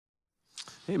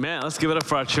Amen. Let's give it up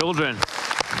for our children.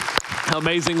 How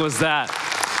amazing was that?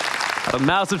 Out of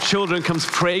mouths of children comes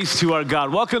praise to our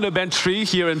God. Welcome to Bent Tree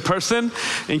here in person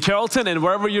in Carrollton, and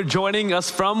wherever you're joining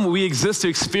us from, we exist to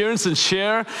experience and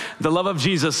share the love of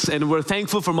Jesus. And we're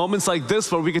thankful for moments like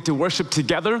this where we get to worship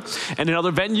together, and in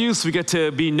other venues we get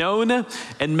to be known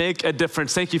and make a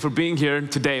difference. Thank you for being here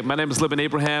today. My name is Libin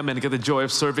Abraham, and I get the joy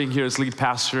of serving here as lead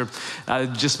pastor. I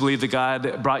just believe that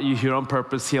God brought you here on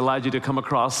purpose. He allowed you to come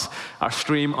across our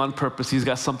stream on purpose. He's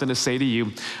got something to say to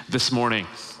you this morning.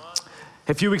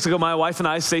 A few weeks ago, my wife and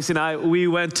I, Stacy and I, we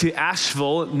went to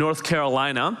Asheville, North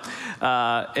Carolina,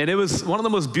 and it was one of the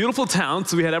most beautiful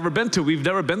towns we had ever been to. We've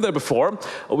never been there before.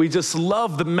 We just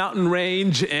love the mountain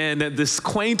range and this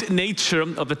quaint nature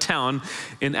of the town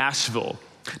in Asheville.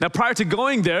 Now, prior to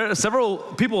going there, several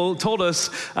people told us,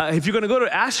 if you're going to go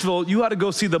to Asheville, you ought to go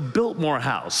see the Biltmore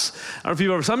House. I don't know if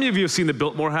you've ever, some of you have seen the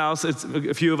Biltmore House. It's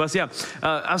a few of us, yeah.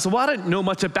 I said, well, I didn't know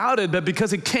much about it, but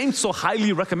because it came so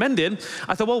highly recommended,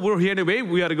 I thought, well, we're here anyway,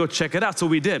 we ought to go check it out. So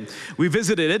we did. We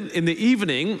visited it in the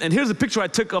evening, and here's a picture I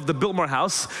took of the Biltmore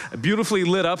House, beautifully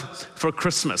lit up for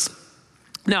Christmas.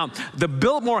 Now, the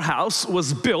Biltmore House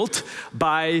was built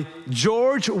by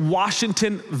George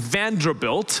Washington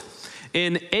Vanderbilt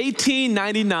in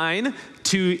 1899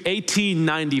 to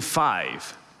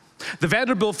 1895. The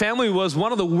Vanderbilt family was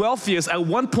one of the wealthiest, at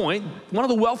one point, one of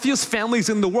the wealthiest families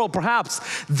in the world, perhaps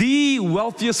the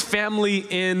wealthiest family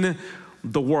in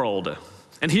the world.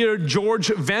 And here, George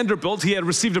Vanderbilt, he had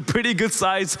received a pretty good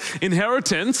size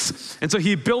inheritance, and so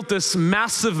he built this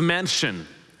massive mansion.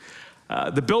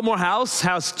 The Biltmore House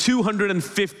has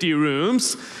 250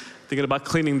 rooms. Thinking about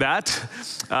cleaning that.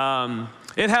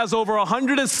 It has over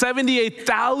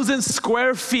 178,000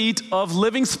 square feet of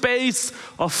living space,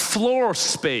 of floor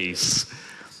space.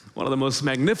 One of the most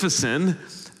magnificent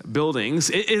buildings.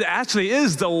 It actually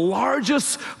is the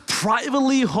largest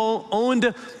privately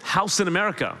owned house in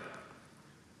America.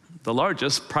 The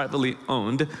largest privately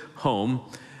owned home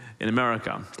in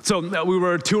America. So we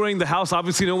were touring the house.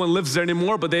 Obviously, no one lives there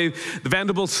anymore, but the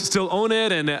Vanderbilts still own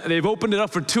it, and they've opened it up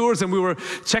for tours, and we were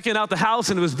checking out the house,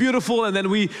 and it was beautiful, and then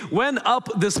we went up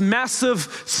this massive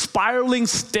spiraling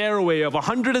stairway of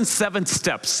 107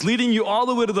 steps, leading you all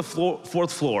the way to the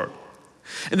fourth floor.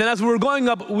 And then as we were going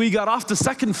up, we got off the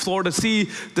second floor to see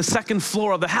the second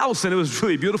floor of the house, and it was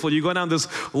really beautiful. You go down this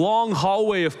long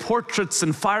hallway of portraits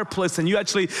and fireplace, and you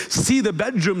actually see the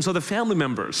bedrooms of the family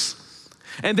members.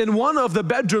 And then one of the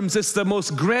bedrooms is the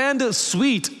most grand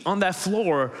suite on that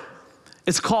floor.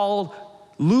 It's called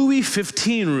Louis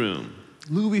XV room.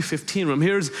 Louis XV room.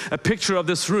 Here's a picture of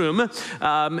this room.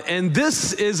 And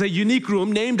this is a unique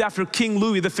room named after King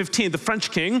Louis XV, the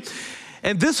French king.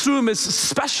 And this room is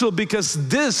special because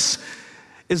this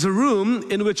is a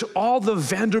room in which all the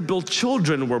Vanderbilt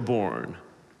children were born.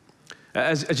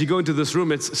 As you go into this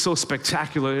room, it's so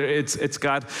spectacular. It's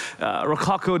got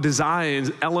rococo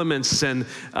designs, elements, and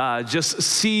just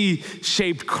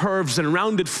C-shaped curves and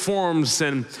rounded forms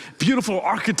and beautiful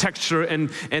architecture and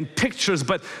pictures.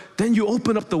 But then you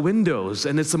open up the windows,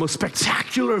 and it's the most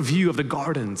spectacular view of the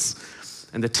gardens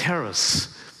and the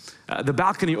terrace. The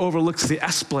balcony overlooks the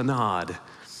esplanade.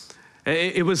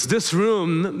 It was this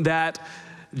room that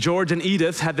George and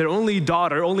Edith had their only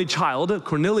child,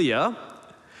 Cornelia.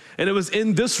 And it was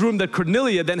in this room that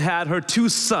Cornelia then had her two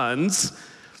sons.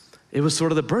 It was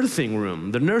sort of the birthing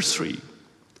room, the nursery.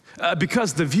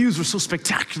 Because the views were so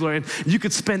spectacular and you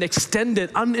could spend extended,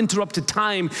 uninterrupted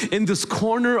time in this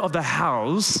corner of the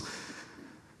house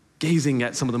gazing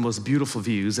at some of the most beautiful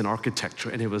views in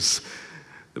architecture. And it was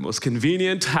the most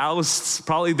convenient house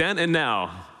probably then and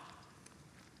now.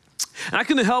 And I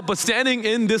couldn't help but standing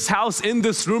in this house, in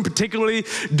this room, particularly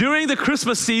during the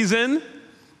Christmas season,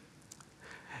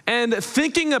 and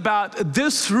thinking about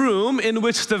this room in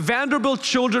which the Vanderbilt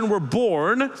children were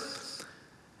born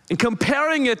and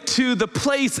comparing it to the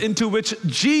place into which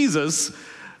Jesus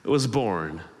was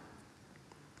born.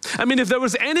 I mean, if there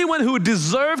was anyone who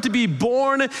deserved to be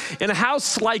born in a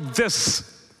house like this,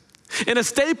 in a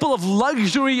staple of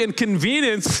luxury and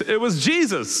convenience, it was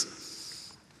Jesus.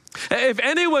 If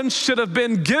anyone should have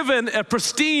been given a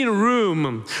pristine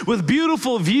room with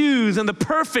beautiful views and the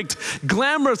perfect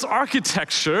glamorous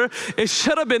architecture, it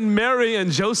should have been Mary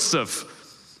and Joseph.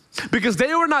 Because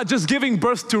they were not just giving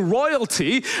birth to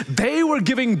royalty, they were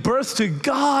giving birth to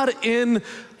God in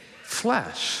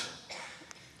flesh.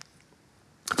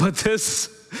 But this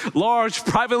large,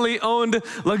 privately owned,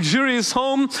 luxurious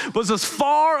home was as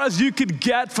far as you could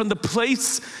get from the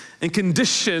place and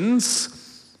conditions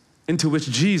into which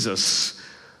Jesus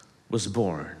was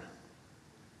born.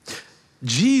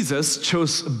 Jesus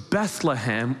chose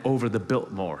Bethlehem over the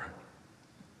Biltmore.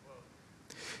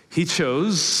 He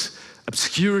chose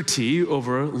obscurity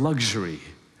over luxury,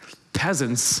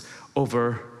 peasants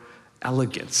over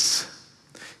elegance.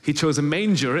 He chose a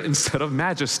manger instead of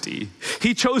majesty.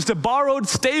 He chose the borrowed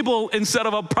stable instead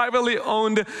of a privately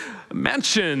owned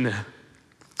mansion.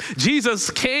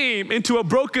 Jesus came into a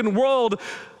broken world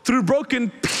through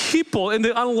broken people in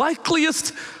the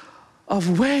unlikeliest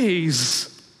of ways.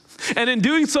 And in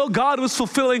doing so, God was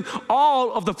fulfilling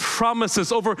all of the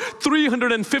promises, over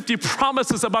 350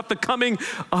 promises about the coming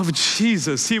of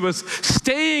Jesus. He was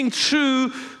staying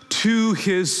true to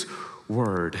his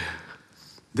word.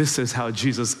 This is how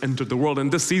Jesus entered the world.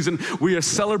 And this season, we are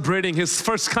celebrating his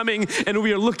first coming, and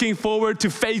we are looking forward to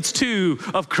phase 2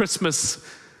 of Christmas,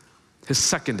 his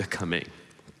second coming.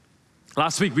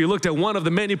 Last week, we looked at one of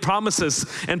the many promises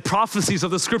and prophecies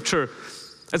of the scripture.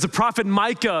 As the prophet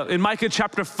Micah, in Micah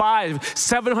chapter 5,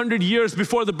 700 years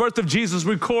before the birth of Jesus,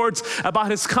 records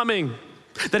about his coming,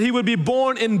 that he would be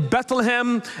born in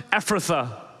Bethlehem Ephrathah,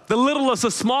 the littlest,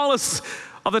 the smallest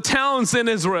of the towns in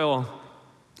Israel.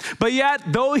 But yet,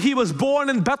 though he was born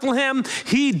in Bethlehem,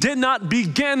 he did not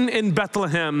begin in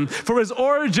Bethlehem, for his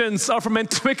origins are from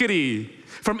antiquity,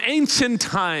 from ancient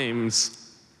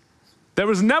times. There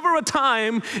was never a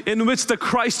time in which the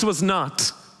Christ was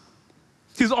not.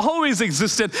 He's always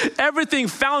existed. Everything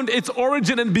found its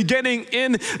origin and beginning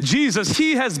in Jesus.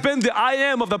 He has been the I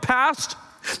am of the past,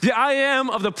 the I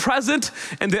am of the present,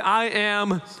 and the I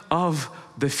am of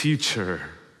the future.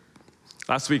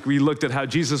 Last week, we looked at how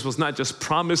Jesus was not just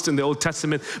promised in the Old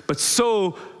Testament, but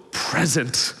so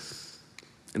present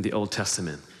in the Old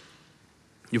Testament.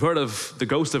 You've heard of the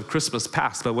ghost of Christmas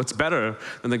past, but what's better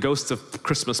than the ghost of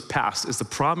Christmas past is the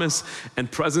promise and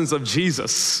presence of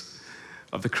Jesus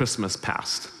of the Christmas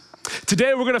past.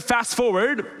 Today, we're going to fast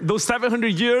forward those 700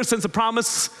 years since the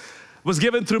promise was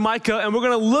given through Micah, and we're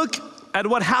going to look at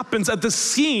what happens at the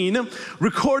scene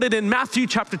recorded in Matthew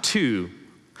chapter 2.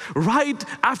 Right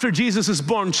after Jesus is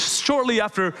born, shortly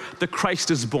after the Christ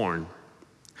is born.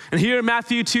 And here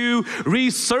Matthew 2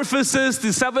 resurfaces the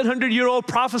 700-year-old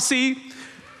prophecy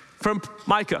from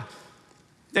Micah.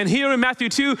 And here in Matthew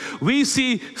 2, we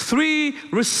see 3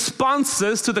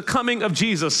 responses to the coming of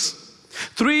Jesus.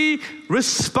 3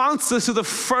 responses to the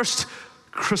first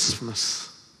Christmas.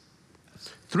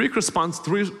 3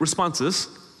 responses,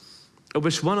 of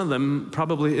which one of them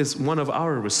probably is one of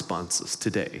our responses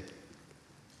today.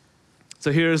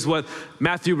 So here's what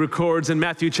Matthew records in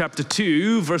Matthew chapter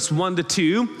 2, verse 1 to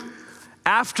 2.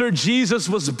 After Jesus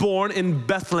was born in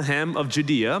Bethlehem of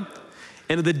Judea,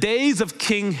 and in the days of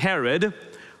King Herod,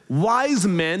 wise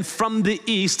men from the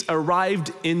east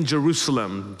arrived in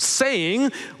Jerusalem,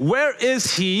 saying, "Where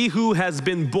is he who has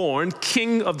been born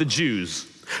King of the Jews?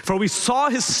 For we saw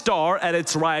his star at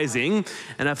its rising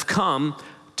and have come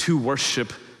to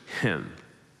worship him."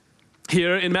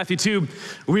 Here in Matthew 2,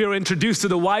 we are introduced to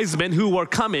the wise men who were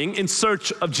coming in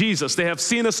search of Jesus. They have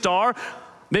seen a star.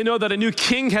 They know that a new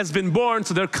king has been born,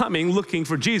 so they're coming looking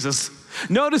for Jesus.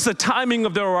 Notice the timing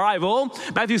of their arrival.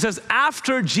 Matthew says,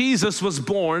 after Jesus was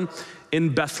born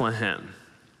in Bethlehem.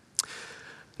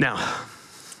 Now,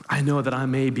 I know that I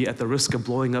may be at the risk of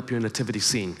blowing up your nativity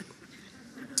scene,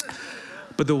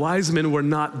 but the wise men were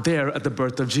not there at the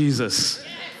birth of Jesus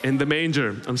in the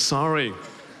manger. I'm sorry.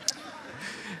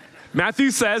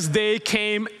 Matthew says they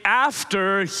came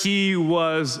after he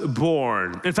was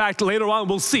born. In fact, later on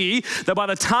we'll see that by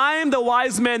the time the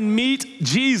wise men meet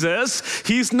Jesus,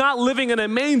 he's not living in a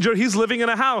manger, he's living in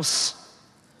a house.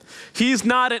 He's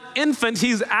not an infant,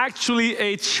 he's actually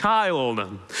a child.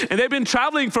 And they've been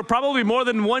traveling for probably more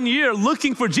than 1 year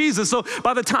looking for Jesus. So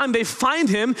by the time they find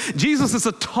him, Jesus is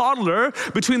a toddler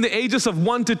between the ages of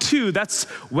 1 to 2. That's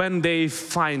when they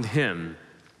find him.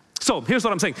 So here's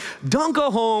what I'm saying. Don't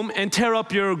go home and tear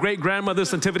up your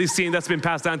great-grandmother's nativity scene that's been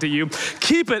passed down to you.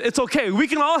 Keep it. It's okay. We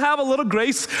can all have a little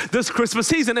grace this Christmas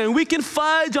season, and we can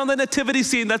fudge on the nativity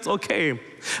scene. That's okay.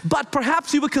 But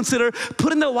perhaps you would consider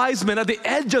putting the wise men at the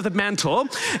edge of the mantle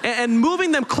and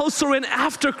moving them closer in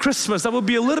after Christmas. That would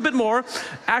be a little bit more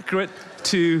accurate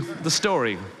to the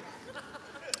story.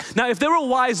 Now, if there were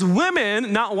wise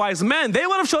women, not wise men, they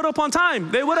would have showed up on time.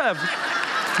 They would have.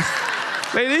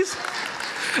 Ladies?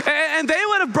 And they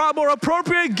would have brought more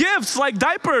appropriate gifts like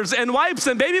diapers and wipes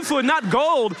and baby food, not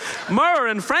gold, myrrh,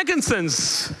 and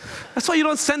frankincense. That's why you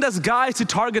don't send us guys to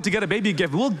Target to get a baby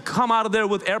gift. We'll come out of there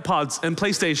with AirPods and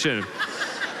PlayStation.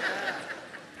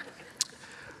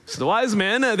 So the wise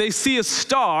men, they see a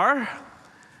star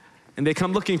and they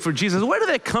come looking for Jesus. Where do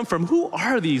they come from? Who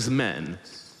are these men?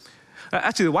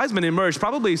 Actually, the wise men emerged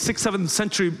probably 6th, 7th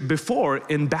century before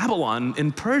in Babylon,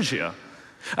 in Persia.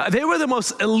 They were the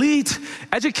most elite,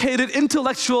 educated,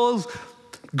 intellectual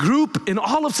group in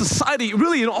all of society,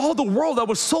 really in all the world, that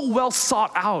was so well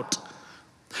sought out.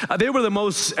 They were the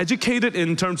most educated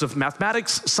in terms of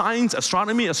mathematics, science,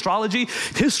 astronomy, astrology,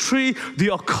 history,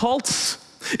 the occult.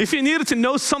 If you needed to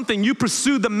know something, you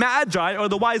pursued the magi or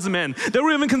the wise men. They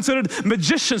were even considered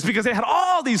magicians because they had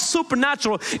all these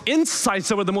supernatural insights.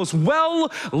 They were the most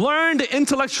well-learned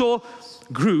intellectual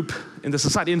group in the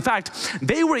society. In fact,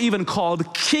 they were even called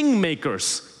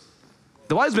kingmakers.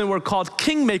 The wise men were called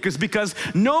kingmakers because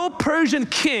no Persian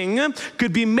king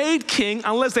could be made king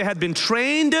unless they had been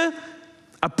trained,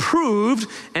 approved,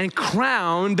 and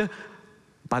crowned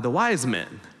by the wise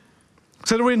men.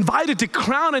 So they were invited to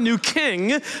crown a new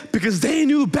king because they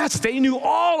knew best. They knew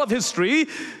all of history.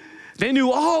 They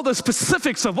knew all the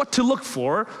specifics of what to look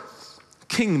for.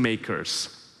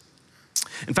 Kingmakers.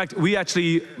 In fact, we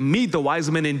actually meet the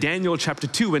wise men in Daniel chapter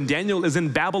 2 when Daniel is in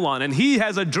Babylon and he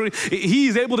has a dream.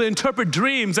 He's able to interpret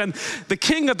dreams, and the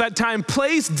king at that time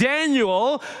placed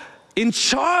Daniel in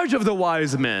charge of the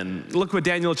wise men. Look what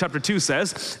Daniel chapter 2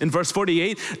 says in verse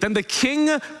 48. Then the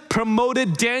king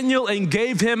promoted Daniel and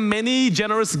gave him many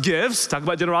generous gifts. Talk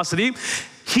about generosity.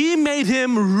 He made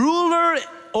him ruler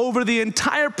over the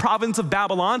entire province of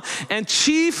Babylon and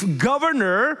chief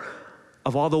governor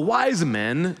of all the wise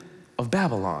men of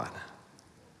Babylon.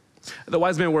 The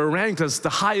wise men were ranked as the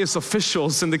highest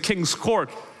officials in the king's court.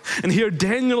 And here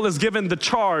Daniel is given the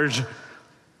charge,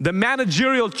 the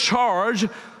managerial charge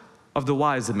of the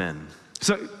wise men.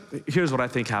 So here's what I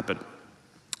think happened.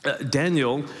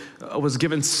 Daniel was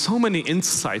given so many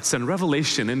insights and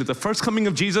revelation into the first coming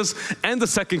of Jesus and the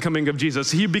second coming of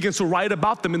Jesus. He begins to write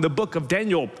about them in the book of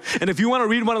Daniel. And if you want to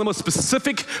read one of the most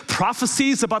specific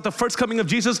prophecies about the first coming of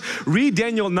Jesus, read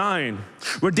Daniel 9,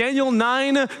 where Daniel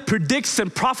 9 predicts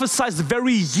and prophesies the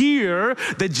very year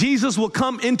that Jesus will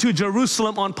come into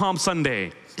Jerusalem on Palm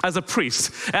Sunday as a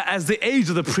priest, as the age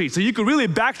of the priest. So you could really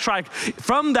backtrack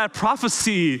from that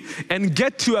prophecy and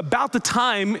get to about the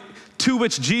time to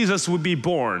which Jesus would be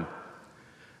born.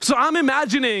 So I'm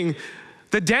imagining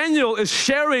that Daniel is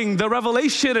sharing the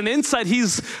revelation and insight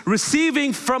he's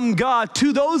receiving from God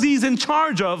to those he's in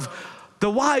charge of, the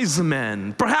wise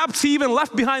men. Perhaps he even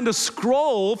left behind a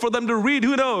scroll for them to read,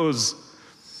 who knows?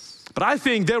 But I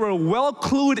think they were well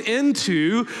clued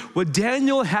into what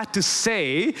Daniel had to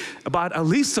say about at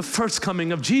least the first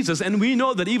coming of Jesus. And we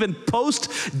know that even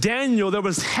post-Daniel, there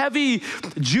was heavy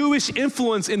Jewish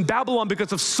influence in Babylon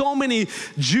because of so many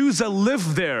Jews that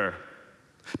lived there.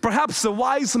 Perhaps the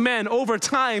wise men over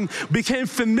time became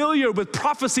familiar with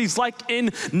prophecies like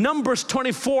in Numbers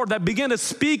 24 that began to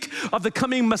speak of the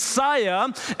coming Messiah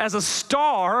as a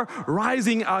star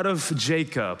rising out of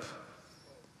Jacob.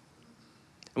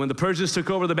 When the Persians took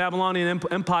over the Babylonian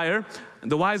Empire,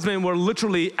 the wise men were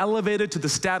literally elevated to the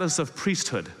status of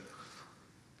priesthood.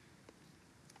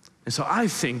 And so I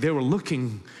think they were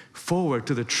looking forward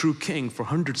to the true king for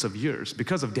hundreds of years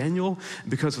because of Daniel,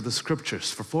 because of the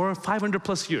scriptures. For 500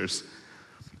 plus years,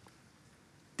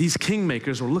 these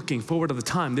kingmakers were looking forward to the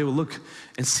time they would look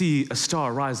and see a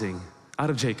star rising out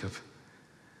of Jacob,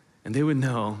 and they would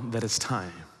know that it's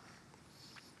time.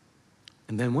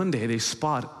 And then one day they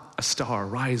spot a star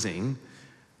rising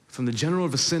from the general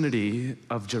vicinity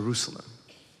of Jerusalem.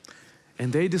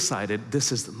 And they decided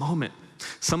this is the moment.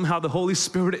 Somehow the Holy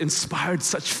Spirit inspired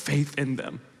such faith in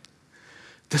them.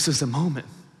 This is the moment.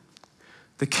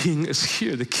 The king is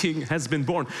here. The king has been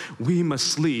born. We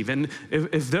must leave. And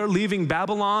if they're leaving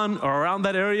Babylon or around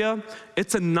that area,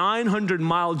 it's a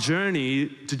 900-mile journey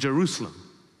to Jerusalem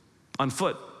on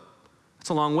foot. It's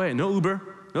a long way. No Uber,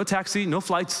 no taxi, no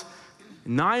flights.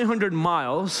 900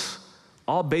 miles,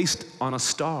 all based on a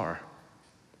star.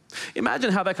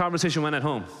 Imagine how that conversation went at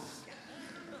home.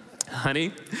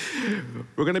 Honey,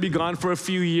 we're gonna be gone for a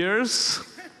few years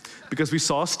because we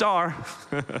saw a star.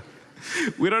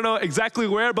 We don't know exactly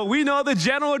where, but we know the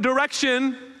general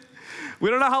direction. We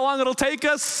don't know how long it'll take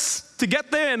us to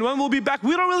get there and when we'll be back.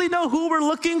 We don't really know who we're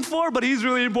looking for, but he's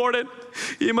really important.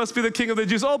 He must be the king of the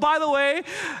Jews. Oh, by the way,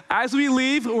 as we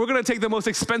leave, we're gonna take the most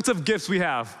expensive gifts we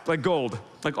have, like gold,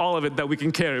 like all of it that we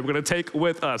can carry, we're gonna take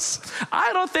with us.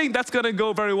 I don't think that's gonna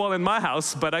go very well in my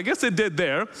house, but I guess it did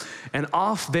there. And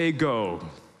off they go.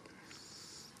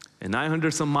 And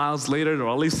 900 some miles later, or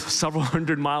at least several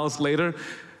hundred miles later,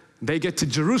 they get to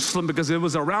Jerusalem because it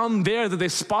was around there that they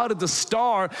spotted the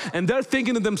star, and they're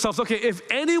thinking to themselves, okay, if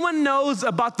anyone knows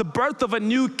about the birth of a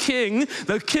new king,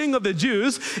 the king of the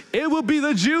Jews, it will be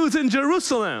the Jews in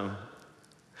Jerusalem.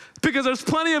 Because there's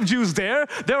plenty of Jews there.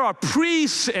 There are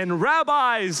priests and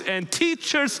rabbis and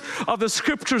teachers of the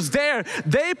scriptures there.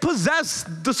 They possess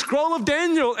the scroll of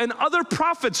Daniel and other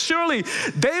prophets. Surely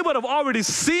they would have already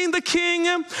seen the king.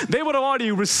 They would have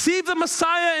already received the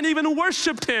Messiah and even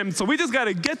worshiped him. So we just got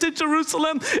to get to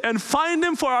Jerusalem and find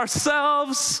him for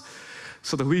ourselves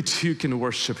so that we too can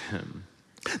worship him.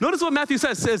 Notice what Matthew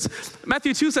says.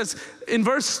 Matthew 2 says, in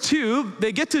verse 2,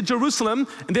 they get to Jerusalem,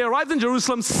 and they arrived in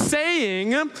Jerusalem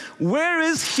saying, "Where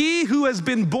is he who has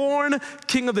been born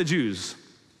King of the Jews?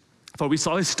 For we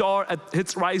saw his star at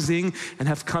its rising and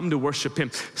have come to worship him."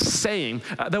 Saying,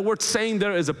 that word saying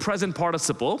there is a present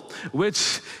participle,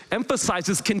 which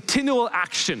emphasizes continual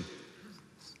action.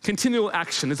 Continual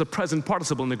action is a present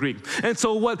participle in the Greek. And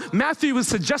so what Matthew is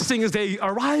suggesting is they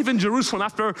arrive in Jerusalem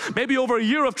after maybe over a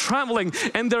year of traveling,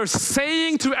 and they're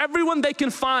saying to everyone they can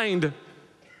find.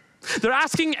 They're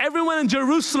asking everyone in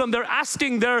Jerusalem,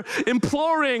 they're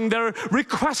imploring, they're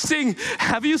requesting,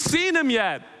 "Have you seen him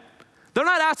yet?" They're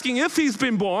not asking if he's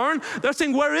been born. They're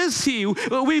saying, "Where is he?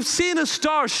 We've seen a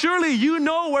star. Surely you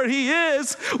know where he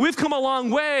is. We've come a long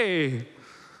way.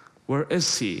 Where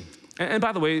is he?" And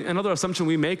by the way, another assumption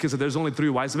we make is that there's only 3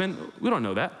 wise men. We don't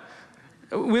know that.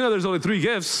 We know there's only 3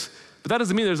 gifts, but that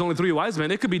doesn't mean there's only 3 wise men.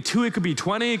 It could be 2, it could be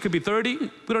 20, it could be 30.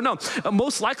 We don't know.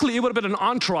 Most likely it would have been an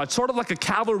entourage, sort of like a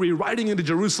cavalry riding into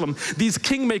Jerusalem. These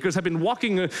kingmakers have been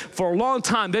walking for a long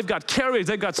time. They've got carriage,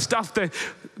 they've got stuff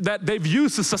that they've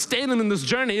used to sustain them in this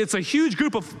journey. It's a huge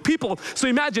group of people. So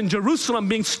imagine Jerusalem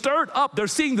being stirred up. They're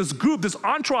seeing this group, this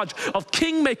entourage of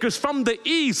kingmakers from the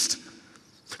east,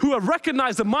 who have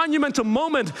recognized the monumental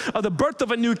moment of the birth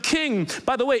of a new king.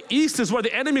 By the way, east is where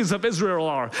the enemies of Israel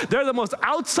are. They're the most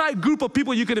outside group of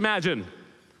people you can imagine.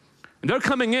 And they're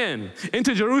coming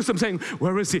into Jerusalem saying,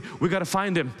 "Where is he? We got to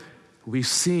find him. We've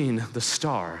seen the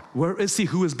star. Where is he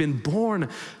who has been born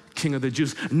King of the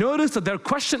Jews?" Notice that their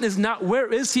question is not,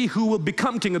 "Where is he who will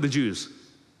become King of the Jews?"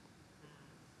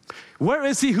 Where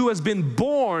is he who has been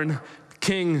born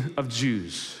King of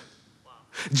Jews?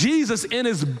 Jesus, in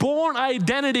his born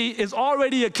identity, is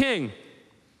already a king.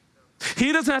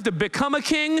 He doesn't have to become a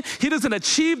king. He doesn't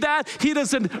achieve that. He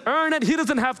doesn't earn it. He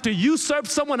doesn't have to usurp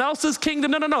someone else's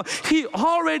kingdom. No. He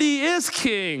already is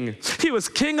king. He was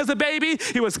king as a baby.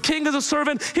 He was king as a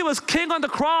servant. He was king on the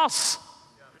cross.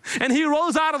 And he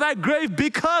rose out of that grave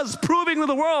because proving to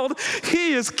the world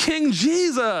he is King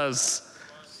Jesus.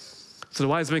 So the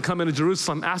wise men come into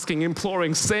Jerusalem asking,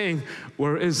 imploring, saying,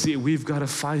 "Where is he? We've got to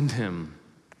find him."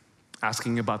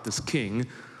 Asking about this king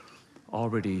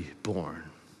already born.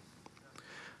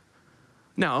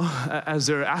 Now, as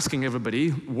they're asking everybody,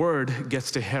 word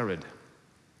gets to Herod.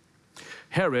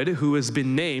 Herod, who has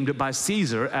been named by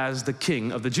Caesar as the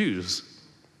king of the Jews.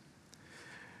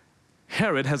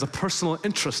 Herod has a personal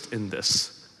interest in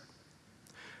this.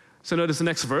 So notice the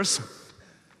next verse.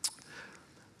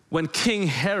 When King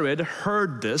Herod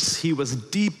heard this, he was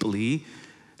deeply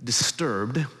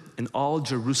disturbed, and all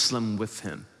Jerusalem with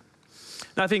him.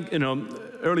 Now I think,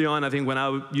 early on, I think when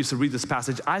I used to read this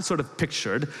passage, I sort of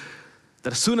pictured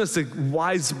that as soon as the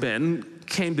wise men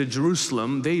came to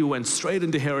Jerusalem, they went straight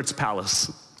into Herod's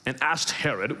palace and asked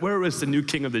Herod, "Where is the new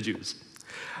king of the Jews?"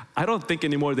 I don't think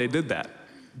anymore they did that,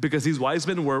 because these wise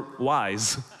men were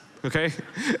wise, okay?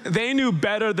 They knew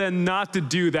better than not to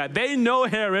do that. They know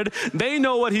Herod. They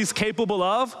know what he's capable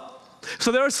of.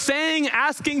 So they're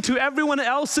asking to everyone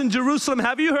else in Jerusalem,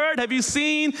 "Have you heard? Have you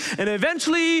seen?" And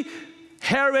eventually,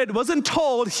 Herod wasn't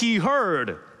told, he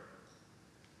heard.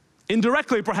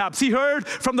 Indirectly, perhaps. He heard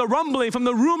from the rumbling, from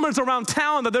the rumors around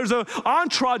town that there's an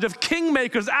entourage of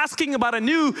kingmakers asking about a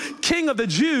new king of the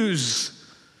Jews.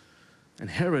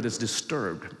 And Herod is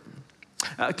disturbed.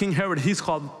 King Herod, he's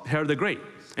called Herod the Great.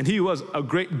 And he was a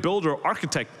great builder,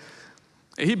 architect.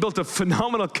 He built a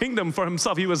phenomenal kingdom for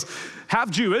himself. He was half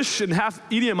Jewish and half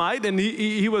Edomite, and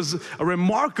he was a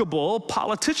remarkable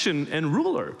politician and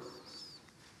ruler.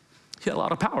 He had a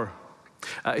lot of power.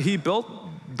 He built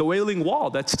the Wailing Wall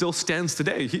that still stands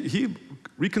today. He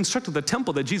reconstructed the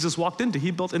temple that Jesus walked into. He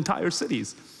built entire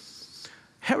cities.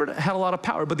 Herod had a lot of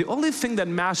power, but the only thing that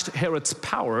matched Herod's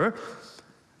power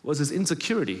was his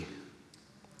insecurity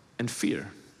and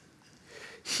fear.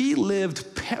 He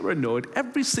lived paranoid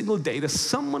every single day that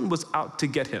someone was out to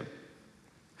get him.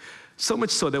 So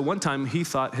much so that one time he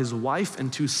thought his wife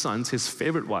and 2 sons, his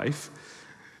favorite wife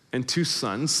and 2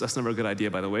 sons, that's never a good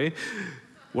idea, by the way,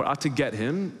 were out to get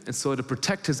him. And so to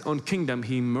protect his own kingdom,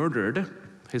 he murdered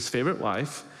his favorite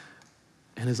wife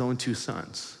and his own 2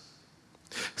 sons.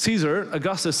 Caesar,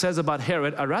 Augustus, says about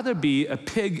Herod, "I'd rather be a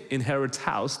pig in Herod's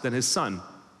house than his son."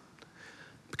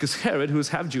 Because Herod, who is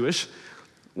half Jewish,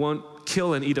 won't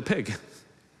kill and eat a pig.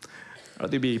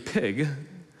 rather be a pig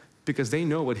because they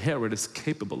know what Herod is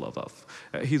capable of.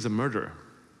 He's a murderer.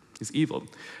 He's evil.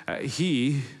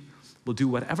 He will do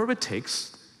whatever it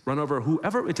takes, run over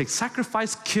whoever it takes,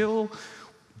 sacrifice, kill,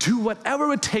 do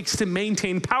whatever it takes to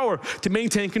maintain power, to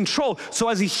maintain control. So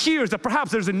as he hears that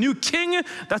perhaps there's a new king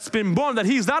that's been born that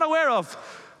he's not aware of,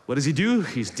 what does he do?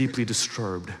 He's deeply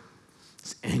disturbed.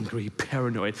 He's angry,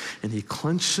 paranoid, and he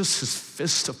clenches his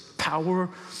fist of power,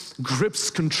 grips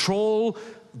control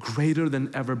greater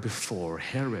than ever before.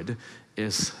 Herod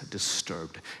is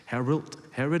disturbed.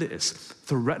 Herod is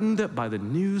threatened by the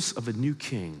news of a new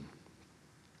king.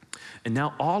 And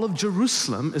now all of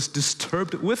Jerusalem is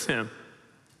disturbed with him.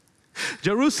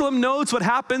 Jerusalem knows what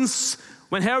happens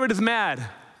when Herod is mad.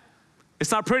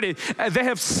 It's not pretty. They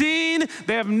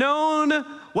have known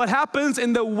what happens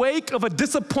in the wake of a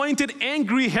disappointed,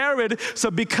 angry Herod.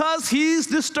 So because he's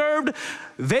disturbed,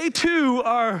 they too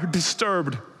are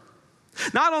disturbed.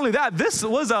 Not only that,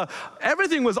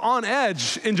 everything was on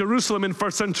edge in Jerusalem in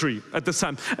first century at this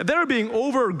time. They were being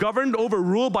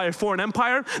overruled by a foreign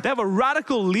empire. They have a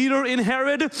radical leader in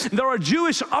Herod. There are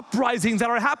Jewish uprisings that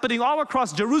are happening all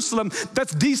across Jerusalem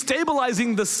that's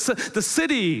destabilizing the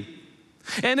city.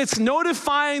 And it's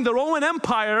notifying the Roman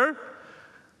Empire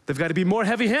they've got to be more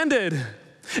heavy-handed.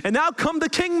 And now come the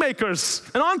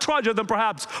kingmakers, an entourage of them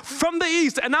perhaps, from the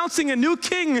east, announcing a new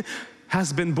king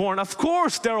has been born. Of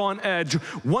course they're on edge,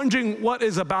 wondering what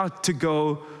is about to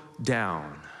go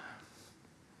down.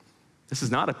 This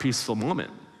is not a peaceful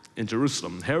moment in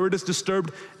Jerusalem. Herod is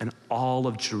disturbed and all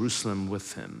of Jerusalem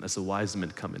with him as the wise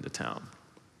men come into town.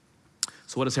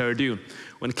 So what does Herod do?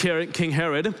 When King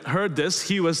Herod heard this,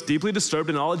 he was deeply disturbed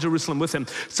and all of Jerusalem with him.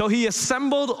 So he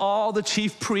assembled all the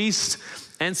chief priests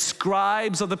and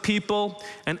scribes of the people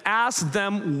and asked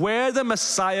them where the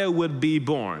Messiah would be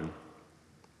born.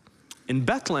 In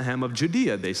Bethlehem of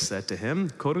Judea, they said to him,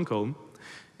 quote unquote,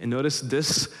 and notice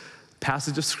this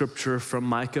passage of scripture from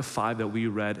Micah 5 that we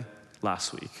read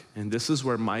last week. And this is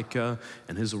where Micah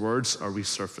and his words are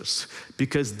resurfaced.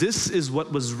 Because this is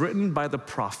what was written by the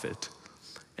prophet.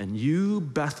 And you,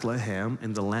 Bethlehem,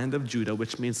 in the land of Judah,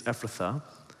 which means Ephrathah,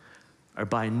 are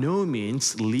by no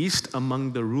means least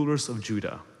among the rulers of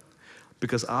Judah.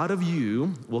 Because out of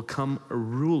you will come a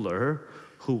ruler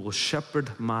who will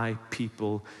shepherd my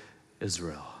people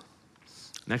Israel.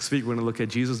 Next week, we're going to look at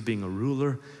Jesus being a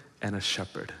ruler and a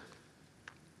shepherd.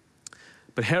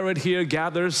 But Herod here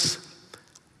gathers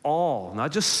all,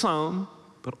 not just some,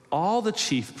 but all the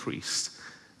chief priests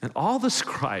and all the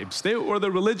scribes. They were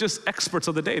the religious experts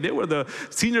of the day. They were the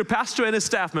senior pastor and his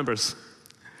staff members.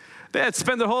 They had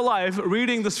spent their whole life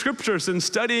reading the scriptures and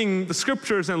studying the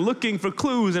scriptures and looking for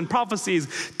clues and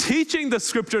prophecies, teaching the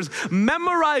scriptures,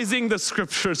 memorizing the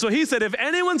scriptures. So he said, if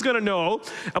anyone's going to know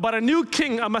about a new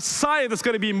king, a Messiah that's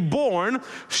going to be born,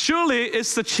 surely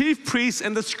it's the chief priests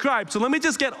and the scribes. So let me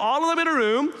just get all of them in a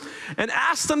room and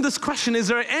ask them this question. Is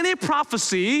there any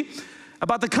prophecy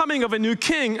about the coming of a new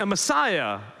king, a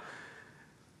Messiah?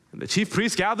 And the chief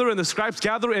priests gather and the scribes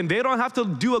gather, and they don't have to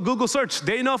do a Google search.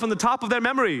 They know from the top of their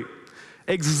memory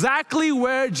exactly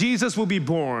where Jesus will be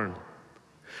born.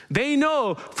 They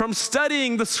know from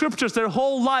studying the scriptures their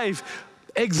whole life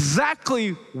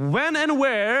exactly when and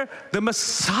where the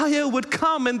Messiah would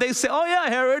come. And they say, oh yeah,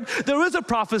 Herod, there is a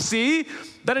prophecy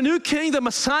that a new king, the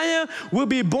Messiah, will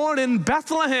be born in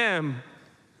Bethlehem.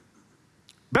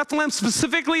 Bethlehem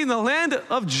specifically in the land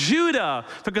of Judah,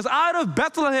 because out of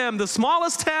Bethlehem, the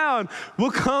smallest town,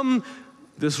 will come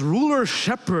this ruler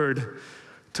shepherd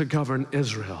to govern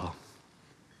Israel.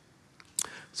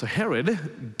 So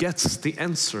Herod gets the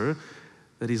answer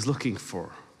that he's looking for.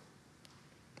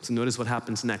 So notice what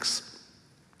happens next.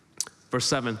 Verse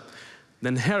 7,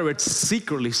 then Herod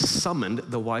secretly summoned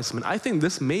the wise men. I think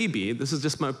this is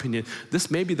just my opinion, this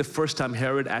may be the first time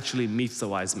Herod actually meets the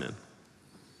wise men.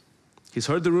 He's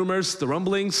heard the rumors, the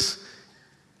rumblings.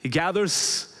 He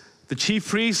gathers the chief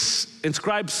priests and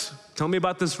scribes. Tell me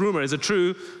about this rumor. Is it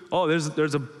true? Oh,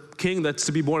 there's a king that's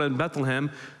to be born in Bethlehem.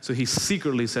 So he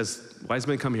secretly says, wise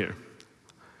men, come here.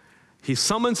 He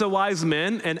summons the wise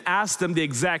men and asks them the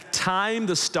exact time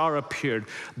the star appeared.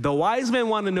 The wise men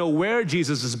want to know where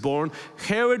Jesus is born.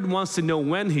 Herod wants to know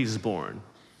when he's born.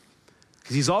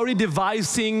 Because he's already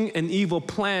devising an evil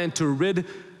plan to rid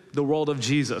the world of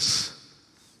Jesus.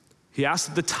 He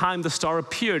asked the time the star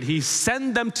appeared. He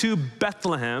sent them to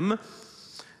Bethlehem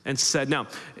and said, now,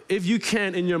 if you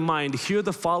can in your mind hear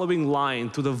the following line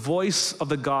through the voice of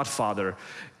the Godfather,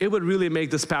 it would really make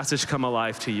this passage come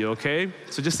alive to you, okay?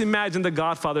 So just imagine the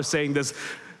Godfather saying this,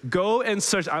 go and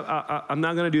search. I'm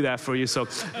not gonna do that for you, so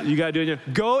you gotta do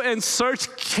it. Go and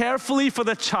search carefully for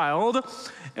the child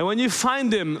And when you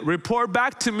find him, report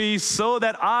back to me so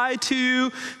that I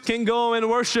too can go and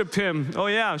worship him. Oh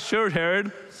yeah, sure,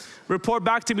 Herod. Report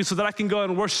back to me so that I can go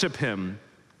and worship him.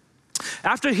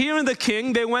 After hearing the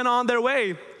king, they went on their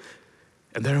way.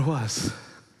 And there it was,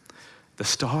 the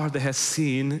star they had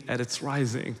seen at its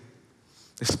rising.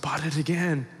 They spotted it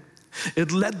again.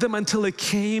 It led them until it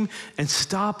came and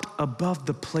stopped above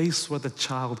the place where the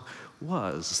child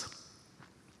was.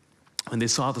 When they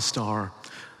saw the star,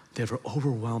 they were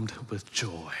overwhelmed with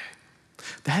joy.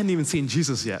 They hadn't even seen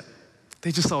Jesus yet.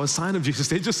 They just saw a sign of Jesus.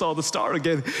 They just saw the star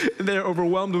again, and they're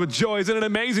overwhelmed with joy. Isn't it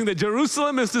amazing that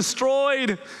Jerusalem is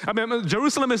destroyed?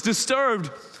 Jerusalem is disturbed.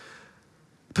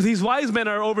 But these wise men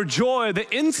are overjoyed.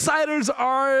 The insiders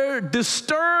are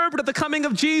disturbed at the coming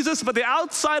of Jesus, but the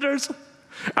outsiders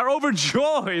are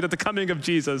overjoyed at the coming of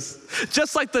Jesus.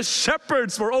 Just like the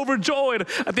shepherds were overjoyed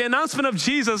at the announcement of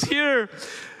Jesus here,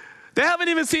 they haven't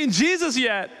even seen Jesus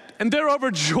yet, and they're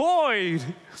overjoyed.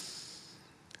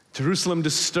 Jerusalem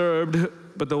disturbed,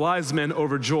 but the wise men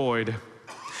overjoyed.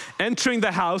 Entering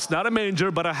the house, not a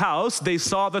manger, but a house, they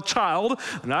saw the child,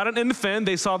 not an infant,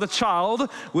 they saw the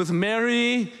child with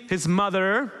Mary, his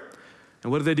mother.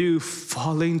 And what did they do?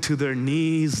 Falling to their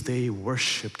knees, they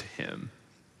worshiped him.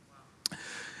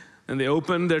 And they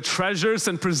opened their treasures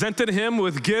and presented him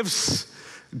with gifts,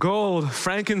 gold,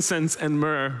 frankincense, and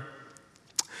myrrh.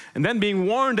 And then being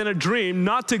warned in a dream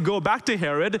not to go back to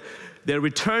Herod, they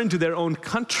returned to their own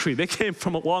country. They came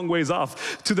from a long ways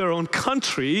off to their own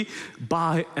country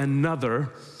by another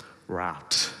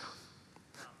route.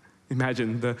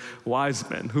 Imagine the wise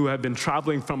men who had been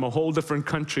traveling from a whole different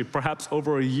country, perhaps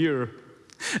over a year,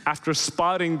 after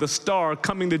spotting the star,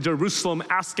 coming to Jerusalem,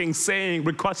 asking, saying,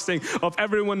 requesting of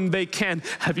everyone they can,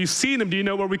 have you seen him? Do you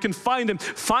know where we can find him?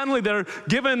 Finally, they're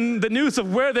given the news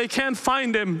of where they can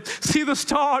find him. See the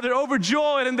star, they're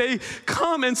overjoyed, and they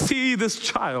come and see this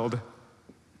child.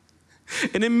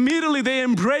 And immediately they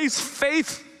embrace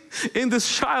faith in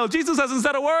this child. Jesus hasn't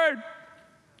said a word.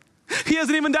 He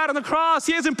hasn't even died on the cross.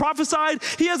 He hasn't prophesied.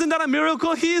 He hasn't done a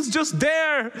miracle. He is just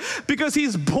there because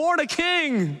he's born a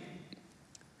king.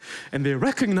 And they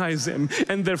recognize him,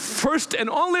 and their first and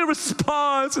only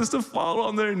response is to fall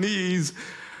on their knees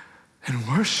and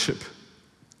worship.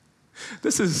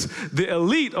 This is the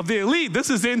elite of the elite. This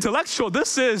is the intellectual.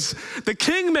 This is the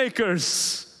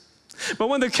kingmakers. But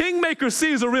when the kingmaker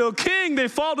sees a real king, they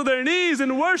fall to their knees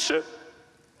and worship.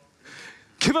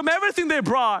 Give them everything they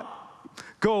brought.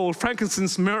 Gold,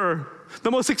 frankincense, myrrh, the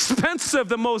most expensive,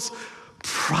 the most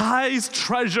prized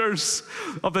treasures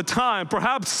of the time,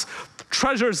 perhaps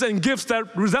treasures and gifts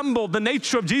that resemble the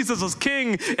nature of Jesus as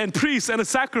king and priest and a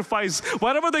sacrifice.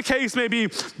 Whatever the case may be,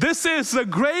 this is the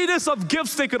greatest of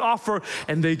gifts they could offer,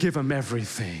 and they give him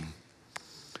everything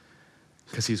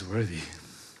because he's worthy.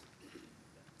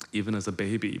 Even as a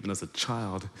baby, even as a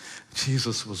child,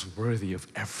 Jesus was worthy of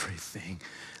everything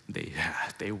they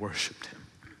had. They worshiped him.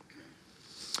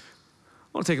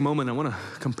 I want to take a moment. I want to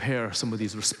compare some of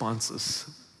these responses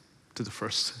to the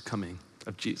first coming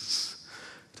of Jesus,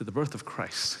 to the birth of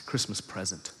Christ, Christmas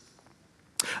present.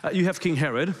 You have King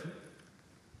Herod,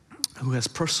 who has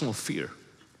personal fear.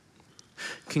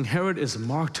 King Herod is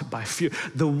marked by fear.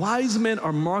 The wise men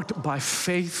are marked by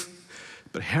faith,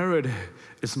 but Herod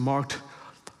is marked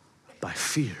by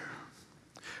fear.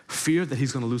 Fear that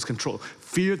he's going to lose control.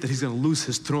 Fear that he's going to lose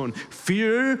his throne.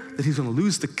 Fear that he's going to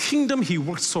lose the kingdom he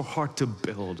worked so hard to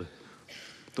build.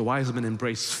 The wise men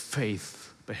embrace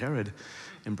faith, but Herod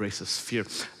embraces fear.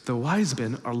 The wise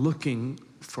men are looking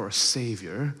for a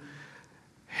savior.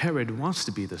 Herod wants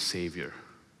to be the savior.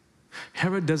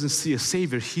 Herod doesn't see a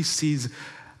savior, he sees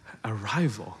a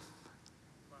rival.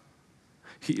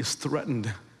 He is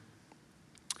threatened.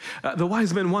 The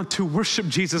wise men want to worship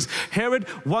Jesus. Herod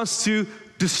wants to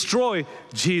destroy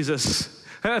Jesus.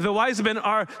 The wise men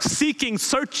are seeking,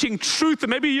 searching truth. And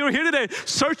maybe you're here today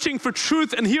searching for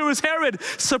truth, and here is Herod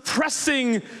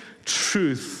suppressing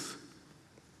truth.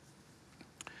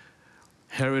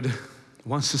 Herod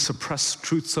wants to suppress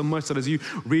truth so much that as you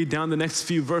read down the next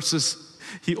few verses,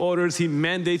 he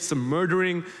mandates the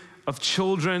murdering of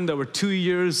children that were 2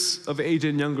 years of age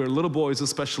and younger, little boys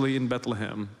especially in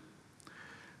Bethlehem,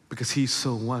 because he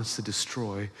so wants to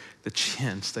destroy the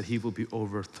chance that he will be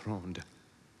overthrown.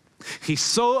 He's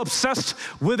so obsessed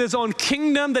with his own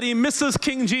kingdom that he misses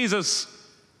King Jesus.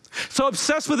 So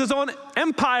obsessed with his own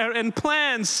empire and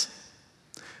plans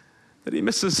that he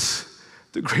misses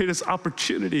the greatest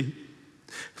opportunity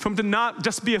for him to not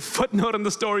just be a footnote in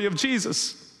the story of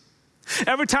Jesus.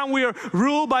 Every time we are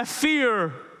ruled by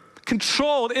fear,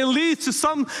 controlled, it leads to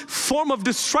some form of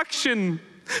destruction.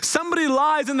 Somebody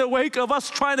lies in the wake of us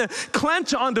trying to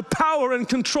clench onto power and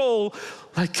control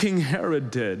like King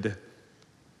Herod did.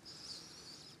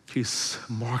 He's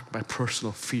marked by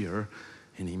personal fear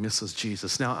and he misses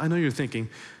Jesus. Now, I know you're thinking,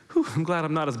 I'm glad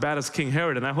I'm not as bad as King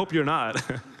Herod, and I hope you're not.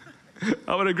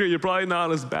 I would agree, you're probably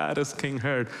not as bad as King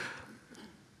Herod.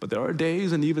 But there are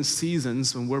days and even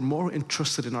seasons when we're more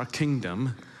interested in our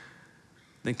kingdom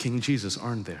than King Jesus,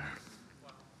 aren't there?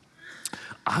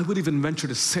 I would even venture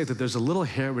to say that there's a little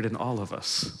Herod in all of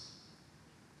us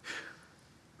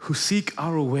who seek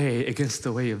our way against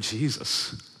the way of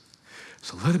Jesus.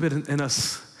 There's a little bit in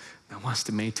us that wants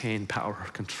to maintain power or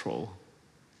control,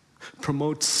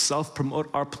 promote self, promote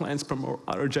our plans, promote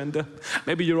our agenda.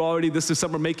 Maybe you're already this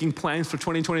December making plans for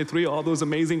 2023. All those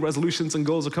amazing resolutions and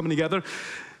goals are coming together.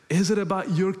 Is it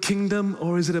about your kingdom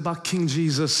or is it about King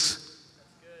Jesus?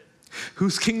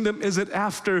 Whose kingdom is it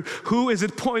after? Who is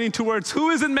it pointing towards? Who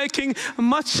is it making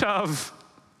much of?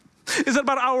 Is it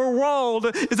about our world?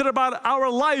 Is it about our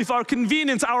life, our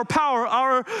convenience, our power,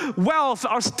 our wealth,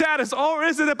 our status? Or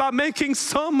is it about making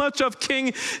so much of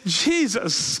King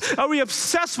Jesus? Are we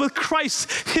obsessed with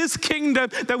Christ, his kingdom,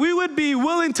 that we would be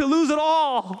willing to lose it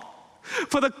all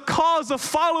for the cause of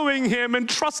following him and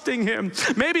trusting him?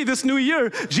 Maybe this new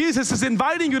year, Jesus is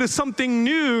inviting you to something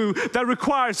new that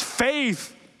requires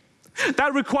faith.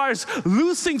 That requires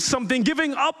losing something,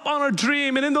 giving up on our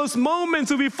dream. And in those moments,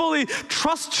 do we fully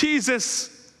trust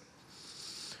Jesus?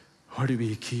 Or do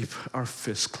we keep our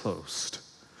fists closed?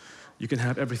 You can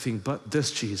have everything but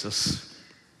this Jesus.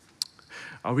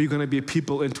 Are we going to be a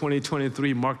people in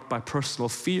 2023 marked by personal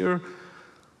fear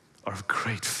or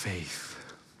great faith?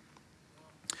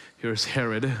 Here's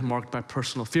Herod, marked by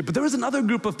personal fear. But there is another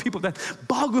group of people that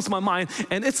boggles my mind,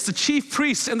 and it's the chief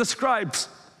priests and the scribes.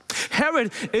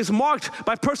 Herod is marked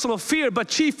by personal fear, but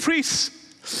chief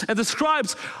priests and the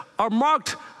scribes are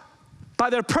marked by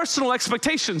their personal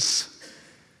expectations.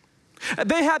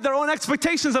 They had their own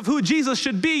expectations of who Jesus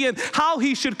should be and how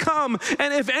he should come.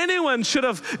 And if anyone should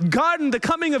have gotten the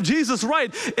coming of Jesus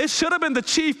right, it should have been the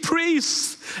chief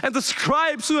priests and the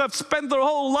scribes who have spent their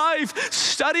whole life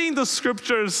studying the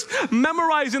scriptures,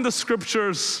 memorizing the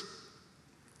scriptures.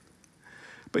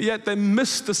 But yet they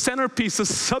missed the centerpiece, the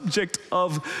subject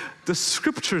of the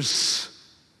scriptures.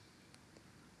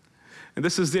 And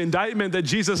this is the indictment that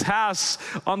Jesus has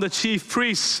on the chief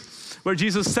priests, where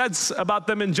Jesus says about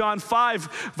them in John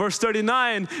 5, verse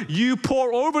 39, you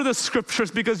pore over the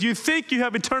scriptures because you think you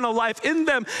have eternal life in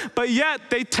them, but yet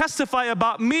they testify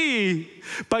about me,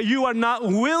 but you are not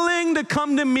willing to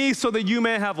come to me so that you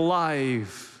may have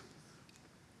life.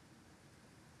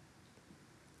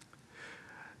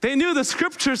 They knew the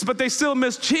scriptures, but they still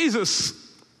missed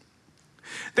Jesus.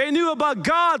 They knew about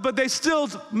God, but they still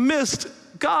missed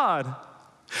God.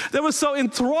 They were so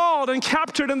enthralled and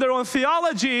captured in their own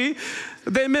theology,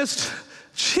 they missed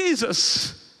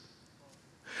Jesus.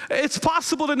 It's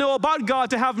possible to know about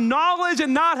God, to have knowledge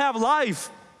and not have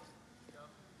life.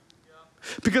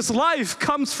 Because life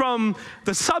comes from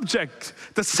the subject,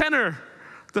 the center,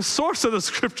 the source of the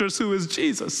scriptures, who is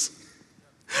Jesus.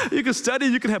 You can study,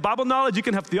 you can have Bible knowledge, you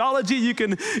can have theology, you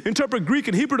can interpret Greek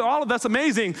and Hebrew, all of that's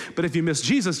amazing. But if you miss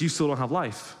Jesus, you still don't have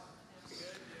life.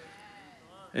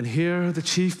 And here, the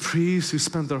chief priests who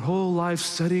spent their whole life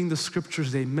studying the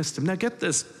scriptures, they missed him. Now get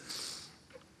this.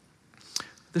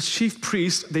 The chief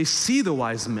priests, they see the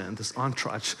wise men, this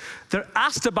entourage. They're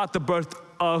asked about the birth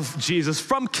of Jesus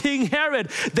from King Herod.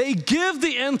 They give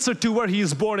the answer to where he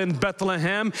is born in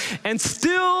Bethlehem, and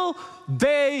still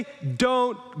they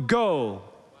don't go.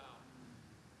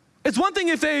 It's one thing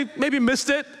if they maybe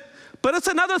missed it, but it's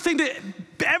another thing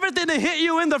everything to hit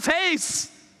you in the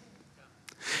face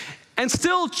and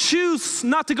still choose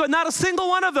not to go. Not a single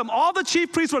one of them. All the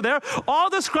chief priests were there,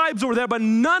 all the scribes were there, but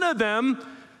none of them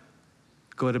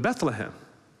go to Bethlehem.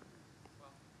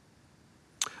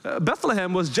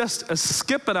 Bethlehem was just a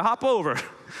skip and a hop over.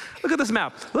 Look at this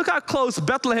map. Look how close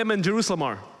Bethlehem and Jerusalem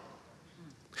are.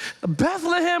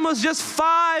 Bethlehem was just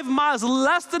 5 miles,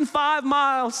 less than 5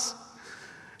 miles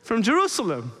from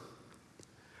Jerusalem.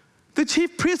 The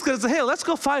chief priest could have said, hey, let's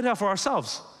go find out for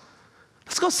ourselves.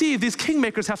 Let's go see if these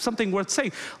kingmakers have something worth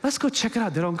saying. Let's go check it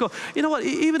out. They don't go. You know what?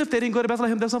 Even if they didn't go to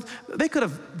Bethlehem themselves, they could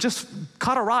have just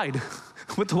caught a ride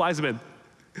with the wise men.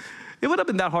 It would have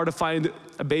been that hard to find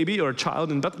a baby or a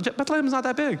child in Bethlehem. Bethlehem is not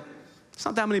that big. There's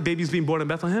not that many babies being born in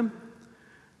Bethlehem.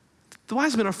 The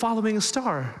wise men are following a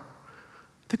star.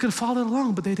 They could have followed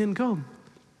along, but they didn't go.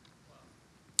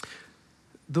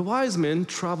 The wise men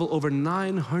travel over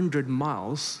 900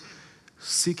 miles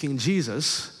seeking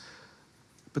Jesus,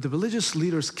 but the religious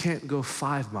leaders can't go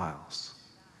 5 miles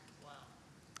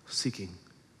seeking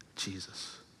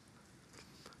Jesus.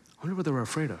 I wonder what they were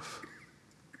afraid of.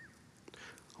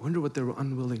 I wonder what they were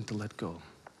unwilling to let go.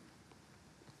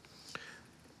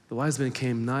 The wise men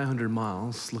came 900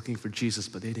 miles looking for Jesus,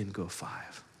 but they didn't go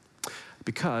 5.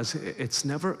 Because it's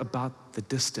never about the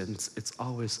distance, it's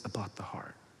always about the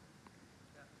heart.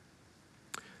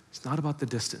 It's not about the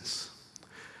distance.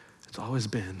 It's always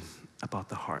been about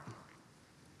the heart.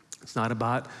 It's not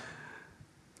about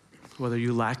whether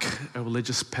you lack a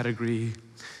religious pedigree.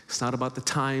 It's not about the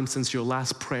time since your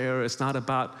last prayer. It's not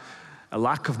about a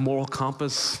lack of moral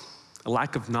compass, a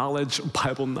lack of knowledge,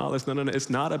 Bible knowledge. No. It's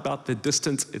not about the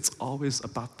distance. It's always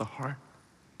about the heart.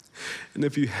 And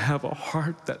if you have a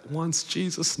heart that wants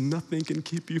Jesus, nothing can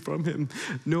keep you from him.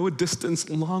 No distance,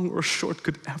 long or short,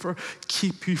 could ever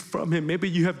keep you from him. Maybe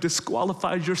you have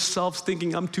disqualified yourselves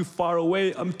thinking, I'm too far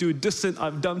away, I'm too distant,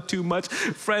 I've done too much.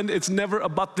 Friend, it's never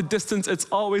about the distance, it's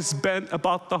always been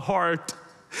about the heart.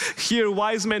 Here,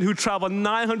 wise men who travel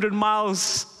 900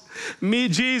 miles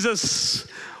meet Jesus,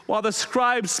 while the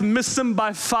scribes miss him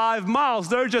by 5 miles.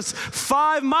 They're just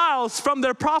 5 miles from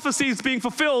their prophecies being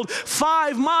fulfilled,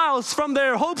 5 miles from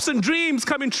their hopes and dreams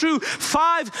coming true,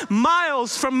 5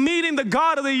 miles from meeting the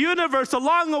God of the universe, the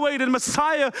long-awaited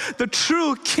Messiah, the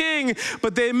true King,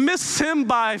 but they miss him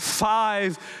by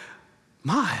 5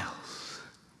 miles.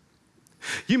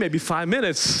 You may be 5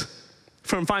 minutes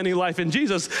from finding life in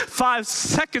Jesus, 5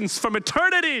 seconds from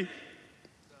eternity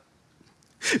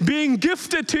being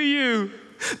gifted to you.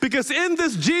 Because in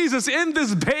this Jesus, in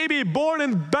this baby born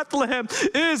in Bethlehem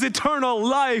is eternal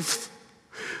life.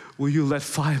 Will you let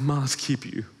 5 miles keep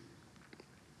you?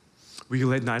 Will you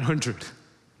let 900?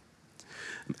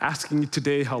 I'm asking you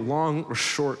today, how long or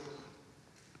short,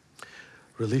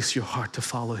 release your heart to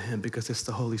follow him, because it's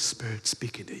the Holy Spirit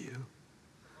speaking to you.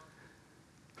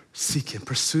 Seek him,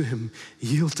 pursue him,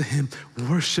 yield to him,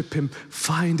 worship him,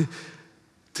 find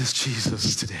this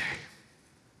Jesus today.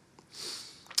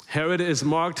 Herod is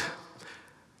marked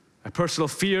by personal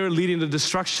fear leading to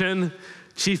destruction.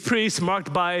 Chief priests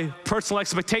marked by personal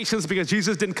expectations because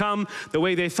Jesus didn't come the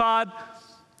way they thought.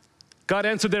 God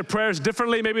answered their prayers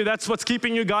differently. Maybe that's what's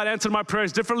keeping you. God answered my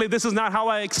prayers differently. This is not how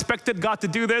I expected God to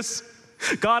do this.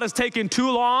 God has taken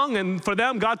too long, and for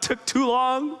them, God took too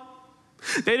long.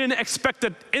 They didn't expect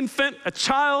an infant, a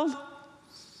child.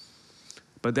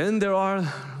 But then there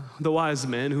are the wise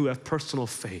men who have personal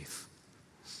faith.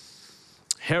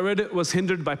 Herod was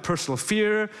hindered by personal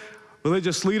fear,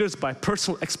 religious leaders by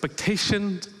personal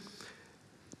expectation.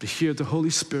 But here the Holy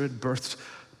Spirit birthed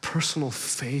personal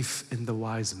faith in the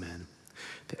wise men.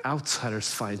 The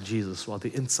outsiders find Jesus while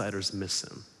the insiders miss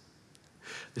him.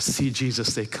 They see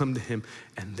Jesus, they come to him,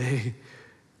 and they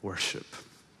worship.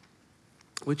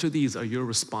 Which of these are your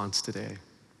response today?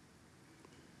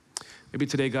 Maybe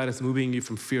today God is moving you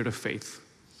from fear to faith,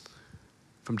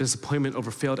 from disappointment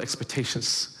over failed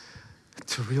expectations,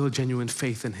 to real, genuine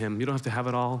faith in him. You don't have to have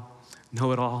it all,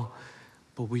 know it all,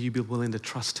 but will you be willing to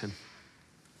trust him?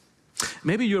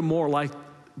 Maybe you're more like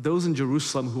those in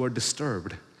Jerusalem who are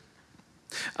disturbed.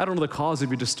 I don't know the cause of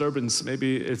your disturbance.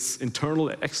 Maybe it's internal,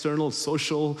 external,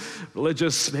 social,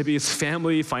 religious. Maybe it's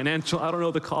family, financial. I don't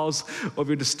know the cause of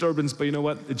your disturbance, but you know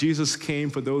what? Jesus came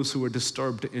for those who were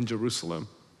disturbed in Jerusalem.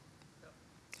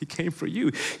 He came for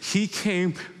you. He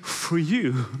came for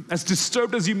you. As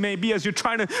disturbed as you may be, as you're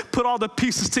trying to put all the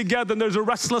pieces together and there's a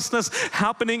restlessness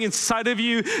happening inside of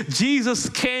you, Jesus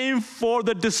came for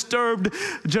the disturbed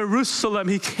Jerusalem.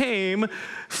 He came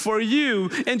for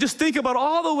you. And just think about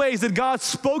all the ways that God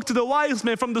spoke to the wise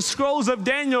men, from the scrolls of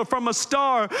Daniel, from a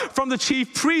star, from the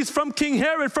chief priest, from King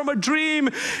Herod, from a dream.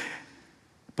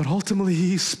 But ultimately,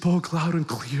 he spoke loud and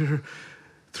clear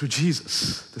through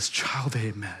Jesus, this child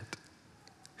they met.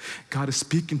 God is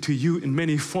speaking to you in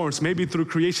many forms, maybe through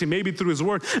creation, maybe through his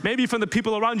word, maybe from the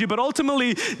people around you, but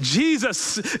ultimately,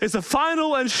 Jesus is a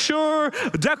final and sure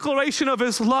declaration of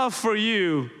his love for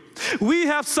you. We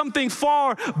have something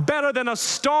far better than a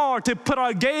star to put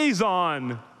our gaze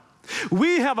on.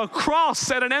 We have a cross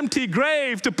and an empty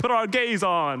grave to put our gaze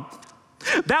on.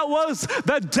 That was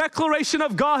the declaration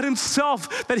of God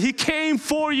himself, that he came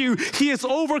for you. He has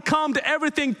overcome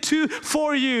everything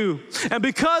for you. And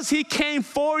because he came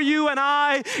for you and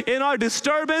I, in our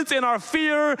disturbance, in our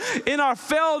fear, in our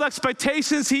failed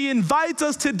expectations, he invites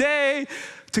us today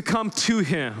to come to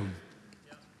him.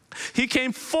 He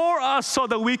came for us so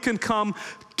that we can come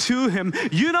to him.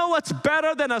 You know what's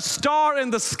better than a star in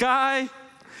the sky?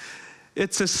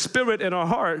 It's a spirit in our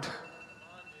heart.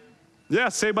 Yeah,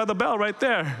 Saved by the Bell right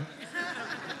there.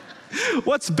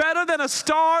 What's better than a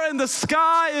star in the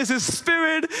sky is his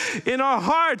spirit in our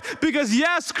heart. Because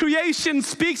yes, creation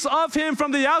speaks of him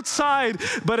from the outside,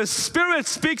 but his spirit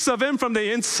speaks of him from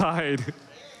the inside.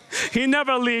 He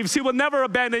never leaves. He will never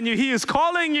abandon you. He is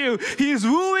calling you. He is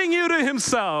wooing you to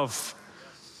himself.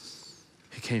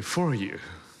 He came for you.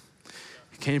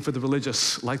 He came for the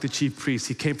religious, like the chief priest.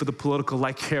 He came for the political,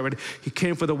 like Herod. He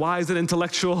came for the wise and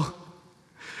intellectual,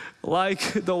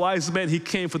 like the wise men. He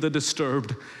came for the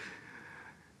disturbed,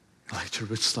 like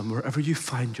Jerusalem. Wherever you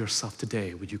find yourself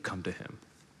today, would you come to him?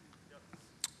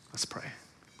 Let's pray.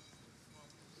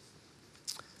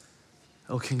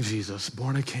 Oh, King Jesus,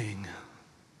 born a king,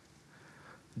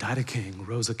 died a king,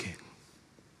 rose a king.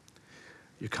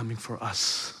 You're coming for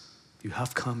us. You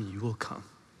have come, you will come.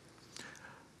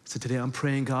 So today I'm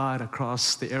praying, God,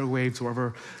 across the airwaves,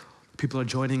 wherever people are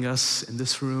joining us in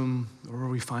this room, wherever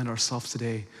we find ourselves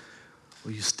today,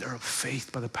 will you stir up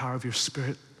faith by the power of your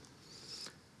Spirit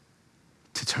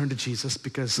to turn to Jesus,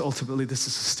 because ultimately this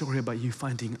is a story about you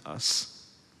finding us,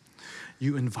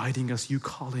 you inviting us, you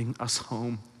calling us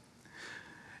home.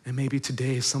 And maybe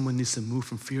today someone needs to move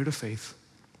from fear to faith,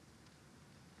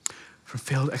 from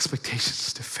failed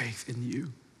expectations to faith in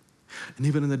you. And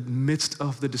even in the midst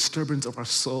of the disturbance of our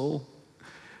soul,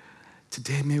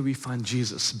 today may we find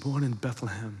Jesus, born in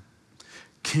Bethlehem,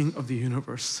 King of the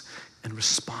universe, and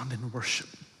respond in worship.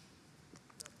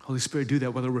 Holy Spirit, do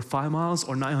that whether we're 5 miles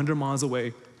or 900 miles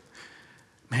away.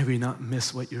 May we not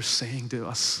miss what you're saying to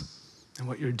us and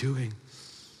what you're doing.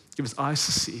 Give us eyes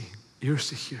to see, ears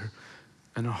to hear,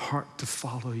 and a heart to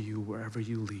follow you wherever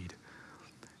you lead.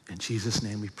 In Jesus'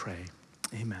 name we pray,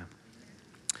 amen.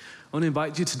 I want to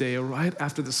invite you today, right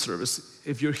after the service,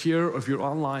 if you're here or if you're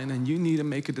online and you need to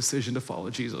make a decision to follow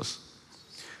Jesus,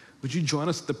 would you join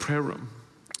us at the prayer room?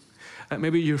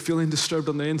 Maybe you're feeling disturbed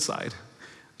on the inside.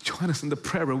 Join us in the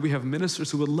prayer room. We have ministers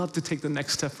who would love to take the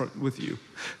next step with you.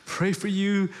 Pray for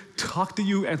you, talk to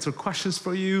you, answer questions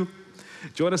for you.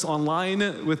 Join us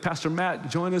online with Pastor Matt.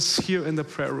 Join us here in the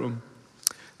prayer room.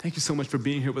 Thank you so much for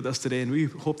being here with us today, and we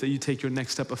hope that you take your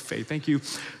next step of faith. Thank you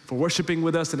for worshiping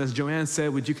with us, and as Joanne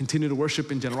said, would you continue to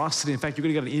worship in generosity? In fact, you're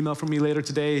gonna get an email from me later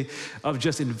today of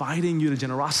just inviting you to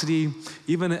generosity,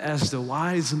 even as the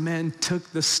wise men took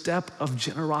the step of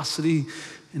generosity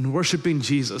in worshiping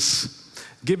Jesus.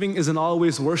 Giving isn't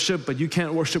always worship, but you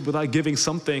can't worship without giving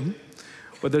something,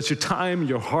 whether it's your time,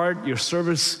 your heart, your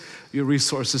service, your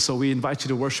resources. So we invite you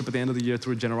to worship at the end of the year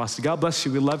through generosity. God bless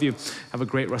you. We love you. Have a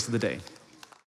great rest of the day.